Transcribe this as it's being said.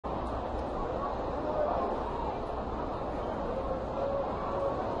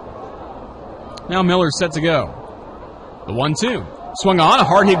Now Miller's set to go. The 1-2. Swung on, a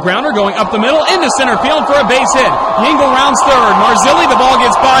hard hit grounder going up the middle into center field for a base hit. Yingle rounds third. Marzilli, the ball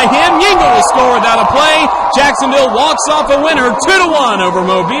gets by him. Yingle will score without a play. Jacksonville walks off a winner 2-1 over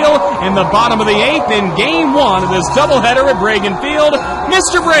Mobile in the bottom of the 8th in Game 1 of this doubleheader at Bragan Field.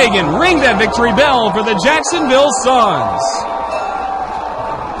 Mr. Bragan, ring that victory bell for the Jacksonville Suns.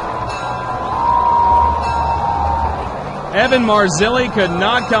 Evan Marzilli could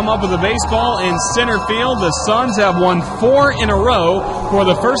not come up with a baseball in center field. The Suns have won 4 in a row for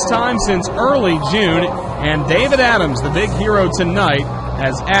the first time since early June. And David Adams, the big hero tonight,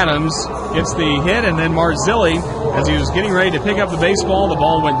 as Adams gets the hit. And then Marzilli, as he was getting ready to pick up the baseball, the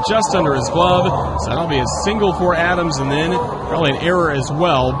ball went just under his glove. So that'll be a single for Adams and then probably an error as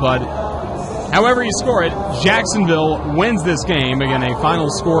well. But however you score it, Jacksonville wins this game. Again, a final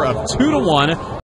score of 2-1.